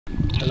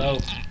Hello,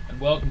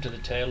 and welcome to the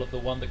tale of the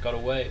one that got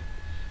away.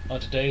 On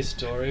today's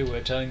story,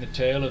 we're telling the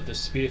tale of the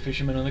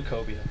spearfisherman and the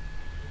cobia.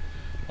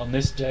 On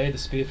this day, the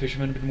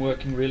spearfisherman had been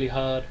working really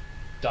hard,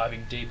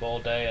 diving deep all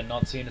day and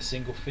not seeing a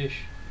single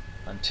fish,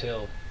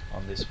 until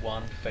on this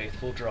one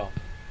faithful drop.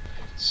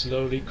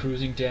 Slowly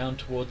cruising down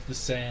towards the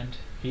sand,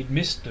 he'd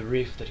missed the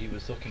reef that he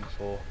was looking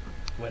for,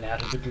 when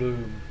out of the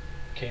gloom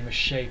came a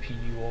shape he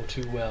knew all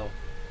too well.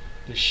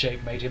 This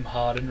shape made him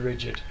hard and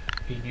rigid.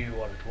 He knew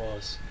what it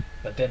was.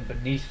 But then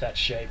beneath that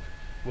shape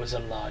was a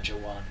larger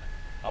one.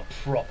 A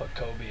proper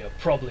cobia,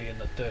 probably in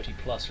the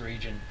 30+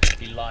 region.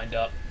 He lined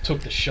up,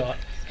 took the shot,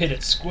 hit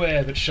it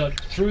square, but shot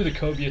through the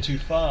cobia too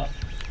far.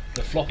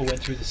 The flopper went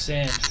through the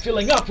sand,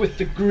 filling up with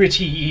the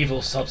gritty,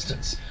 evil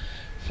substance,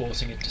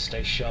 forcing it to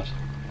stay shut.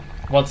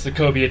 Once the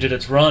cobia did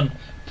its run,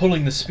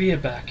 pulling the spear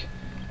back,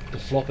 the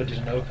flopper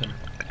didn't open.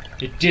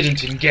 It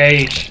didn't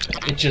engage.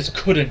 It just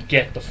couldn't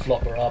get the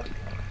flopper up.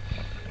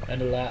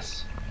 And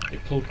alas,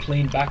 it pulled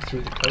clean back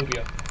through the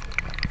cobia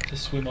to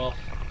swim off,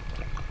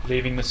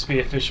 leaving the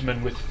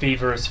spearfisherman with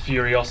feverish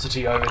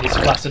curiosity over his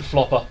flaccid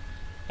flopper,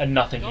 and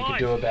nothing he could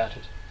do about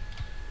it,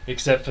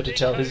 except for to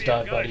tell his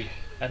dive buddy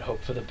and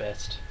hope for the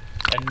best,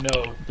 and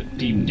know that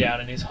deep down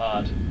in his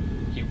heart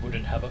he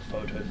wouldn't have a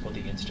photo for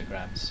the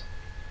Instagrams.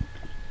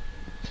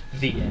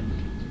 The end.